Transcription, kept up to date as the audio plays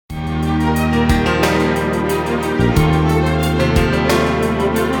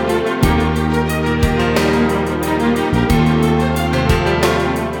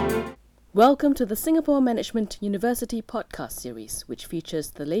Welcome to the Singapore Management University podcast series, which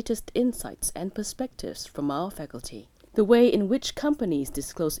features the latest insights and perspectives from our faculty. The way in which companies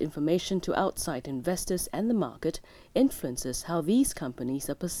disclose information to outside investors and the market influences how these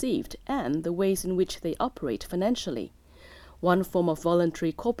companies are perceived and the ways in which they operate financially. One form of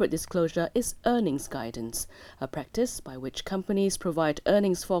voluntary corporate disclosure is earnings guidance, a practice by which companies provide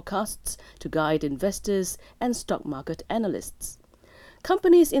earnings forecasts to guide investors and stock market analysts.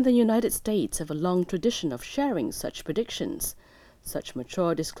 Companies in the United States have a long tradition of sharing such predictions. Such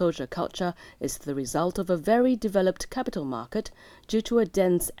mature disclosure culture is the result of a very developed capital market due to a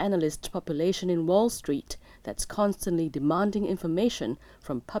dense analyst population in Wall Street that's constantly demanding information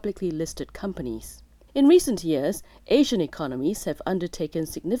from publicly listed companies. In recent years, Asian economies have undertaken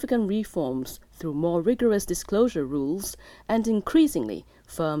significant reforms through more rigorous disclosure rules, and increasingly,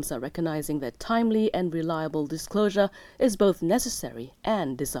 firms are recognizing that timely and reliable disclosure is both necessary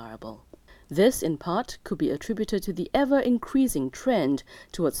and desirable. This, in part, could be attributed to the ever-increasing trend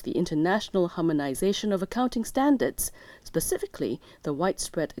towards the international harmonization of accounting standards, specifically the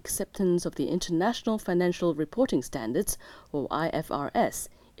widespread acceptance of the International Financial Reporting Standards, or IFRS,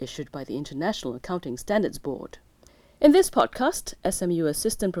 issued by the International Accounting Standards Board. In this podcast, SMU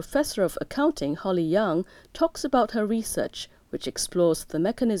Assistant Professor of Accounting Holly Young talks about her research, which explores the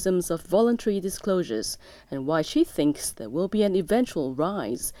mechanisms of voluntary disclosures and why she thinks there will be an eventual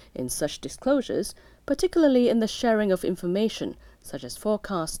rise in such disclosures, particularly in the sharing of information, such as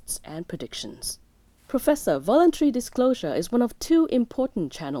forecasts and predictions. Professor, voluntary disclosure is one of two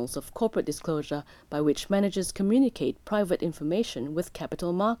important channels of corporate disclosure by which managers communicate private information with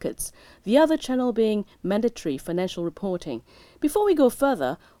capital markets, the other channel being mandatory financial reporting. Before we go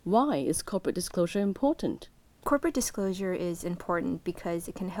further, why is corporate disclosure important? Corporate disclosure is important because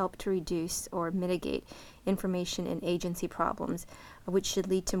it can help to reduce or mitigate information and agency problems, which should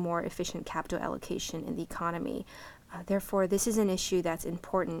lead to more efficient capital allocation in the economy. Therefore, this is an issue that's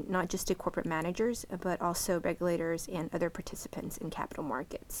important not just to corporate managers, but also regulators and other participants in capital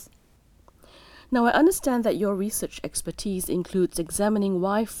markets. Now, I understand that your research expertise includes examining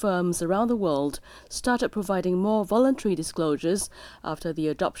why firms around the world started providing more voluntary disclosures after the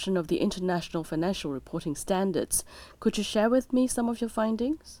adoption of the International Financial Reporting Standards. Could you share with me some of your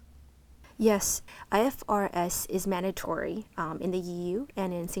findings? Yes, IFRS is mandatory in the EU,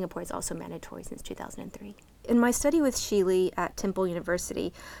 and in Singapore it's also mandatory since 2003. In my study with Sheely at Temple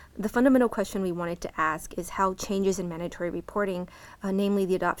University, the fundamental question we wanted to ask is how changes in mandatory reporting, namely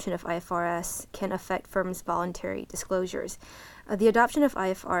the adoption of IFRS, can affect firms' voluntary disclosures. The adoption of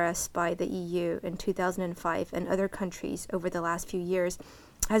IFRS by the EU in 2005 and other countries over the last few years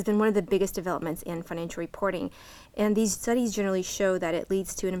has been one of the biggest developments in financial reporting, and these studies generally show that it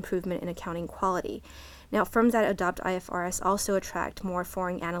leads to an improvement in accounting quality. Now, firms that adopt IFRS also attract more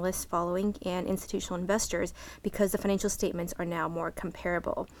foreign analysts following and institutional investors because the financial statements are now more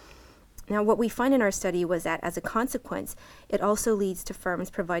comparable. Now, what we find in our study was that as a consequence, it also leads to firms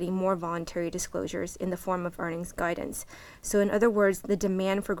providing more voluntary disclosures in the form of earnings guidance. So in other words, the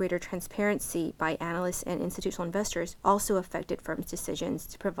demand for greater transparency by analysts and institutional investors also affected firms' decisions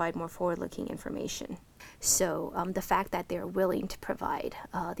to provide more forward-looking information. So the fact that they're willing to provide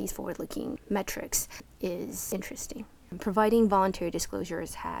these forward-looking metrics is interesting. Providing voluntary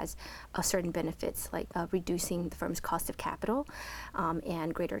disclosures has certain benefits like reducing the firm's cost of capital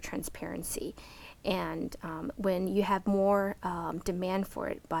and greater transparency. And when you have more demand for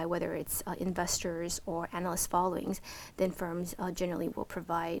it by whether it's investors or analyst followings, then firms generally will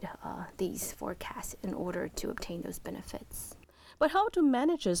provide these forecasts in order to obtain those benefits. But how do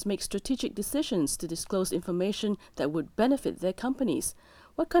managers make strategic decisions to disclose information that would benefit their companies?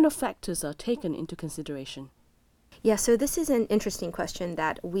 What kind of factors are taken into consideration? Yeah, so this is an interesting question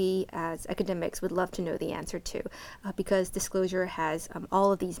that we as academics would love to know the answer to because disclosure has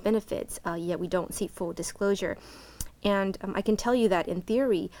all of these benefits, yet we don't see full disclosure. And I can tell you that in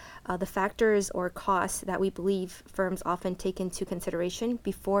theory, the factors or costs that we believe firms often take into consideration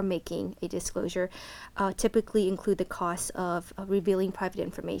before making a disclosure typically include the costs of revealing private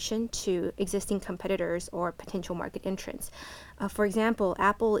information to existing competitors or potential market entrants. For example,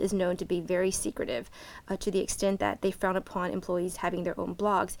 Apple is known to be very secretive to the extent that they frown upon employees having their own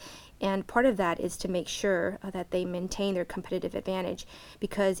blogs. And part of that is to make sure that they maintain their competitive advantage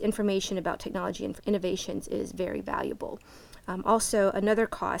because information about technology and innovations is very valuable. Also, another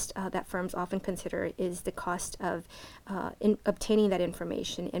cost that firms often consider is the cost of in obtaining that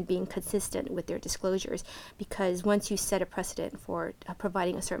information and being consistent with their disclosures, because once you set a precedent for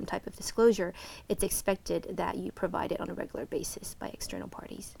providing a certain type of disclosure, it's expected that you provide it on a regular basis by external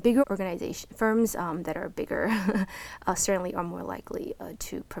parties. Bigger firms that are bigger certainly are more likely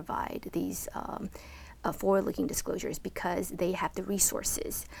to provide these forward-looking disclosures because they have the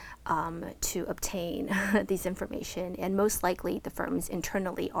resources to obtain this information, and most likely the firms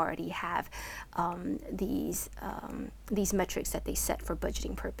internally already have these metrics that they set for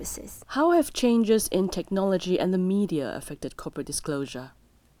budgeting purposes. How have changes in technology and the media affected corporate disclosure?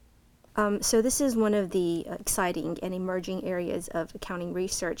 So this is one of the exciting and emerging areas of accounting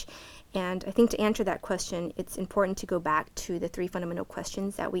research. And I think to answer that question, it's important to go back to the three fundamental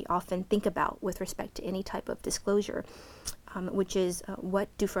questions that we often think about with respect to any type of disclosure, which is what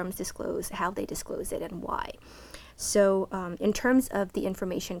do firms disclose, how they disclose it, and why. So in terms of the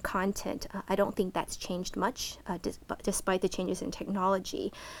information content, I don't think that's changed much despite the changes in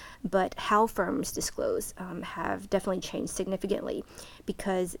technology. But how firms disclose have definitely changed significantly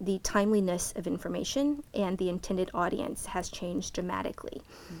because the timeliness of information and the intended audience has changed dramatically.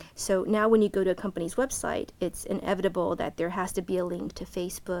 So now when you go to a company's website, it's inevitable that there has to be a link to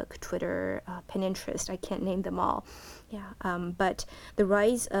Facebook, Twitter, Pinterest. I can't name them all. But the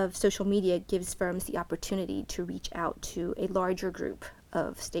rise of social media gives firms the opportunity to reach out to a larger group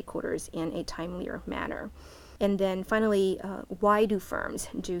of stakeholders in a timelier manner. And then finally, why do firms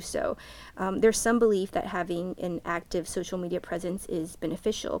do so? There's some belief that having an active social media presence is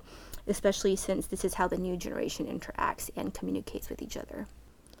beneficial, especially since this is how the new generation interacts and communicates with each other.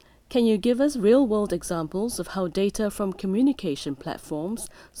 Can you give us real-world examples of how data from communication platforms,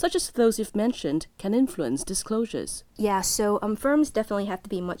 such as those you've mentioned, can influence disclosures? Yeah, so firms definitely have to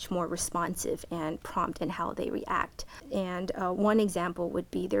be much more responsive and prompt in how they react. And one example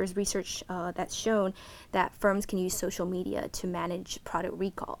would be there's research that's shown that firms can use social media to manage product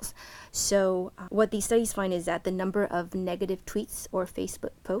recalls. So what these studies find is that the number of negative tweets or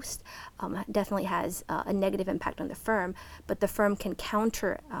Facebook posts definitely has a negative impact on the firm, but the firm can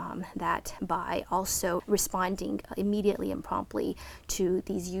counter that by also responding immediately and promptly to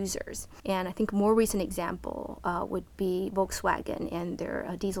these users. And I think a more recent example would be Volkswagen and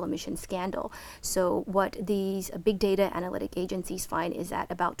their diesel emission scandal. So what these big data analytic agencies find is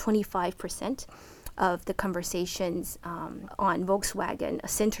that about 25% of the conversations on Volkswagen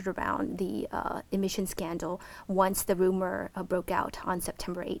centered around the emission scandal once the rumor broke out on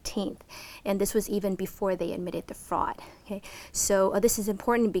September 18th. And this was even before they admitted the fraud. Okay? So this is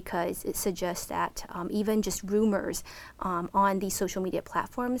important because it suggests that even just rumors on these social media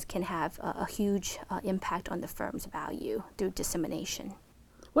platforms can have a huge impact on the firm's value through dissemination.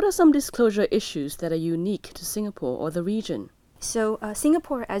 What are some disclosure issues that are unique to Singapore or the region? So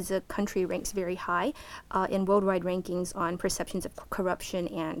Singapore as a country ranks very high in worldwide rankings on perceptions of corruption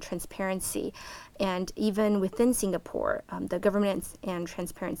and transparency. And even within Singapore, the Governance and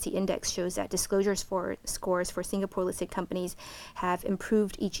Transparency Index shows that disclosures for scores for Singapore-listed companies have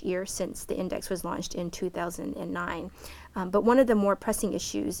improved each year since the index was launched in 2009. But one of the more pressing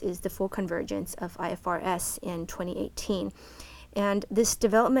issues is the full convergence of IFRS in 2018. And this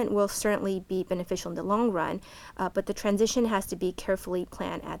development will certainly be beneficial in the long run, but the transition has to be carefully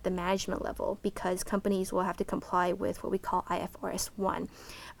planned at the management level because companies will have to comply with what we call IFRS 1,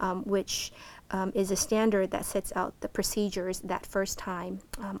 which is a standard that sets out the procedures that first-time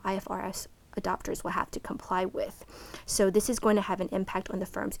IFRS adopters will have to comply with. So this is going to have an impact on the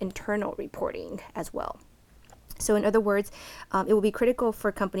firm's internal reporting as well. So in other words, it will be critical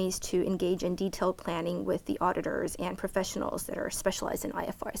for companies to engage in detailed planning with the auditors and professionals that are specialized in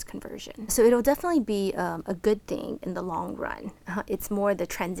IFRS conversion. So it'll definitely be a good thing in the long run. It's more the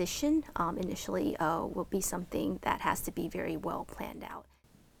transition initially will be something that has to be very well planned out.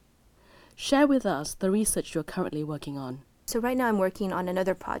 Share with us the research you're currently working on. So right now I'm working on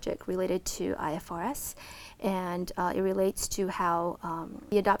another project related to IFRS, and it relates to how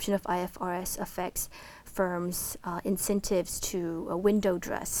the adoption of IFRS affects firms' incentives to window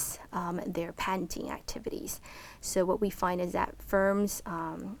dress their patenting activities. So what we find is that firms,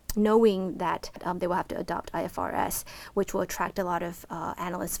 knowing that they will have to adopt IFRS, which will attract a lot of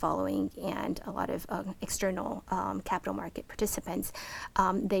analyst following and a lot of external capital market participants,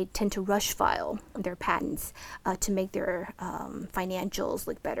 they tend to rush file their patents to make their financials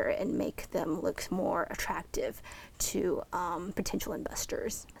look better and make them look more attractive to potential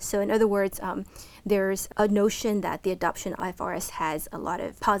investors. So in other words, there's a notion that the adoption of IFRS has a lot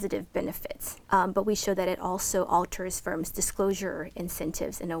of positive benefits, but we show that it also alters firms' disclosure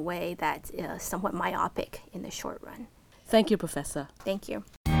incentives in a way that's somewhat myopic in the short run. Thank you, Professor. Thank you.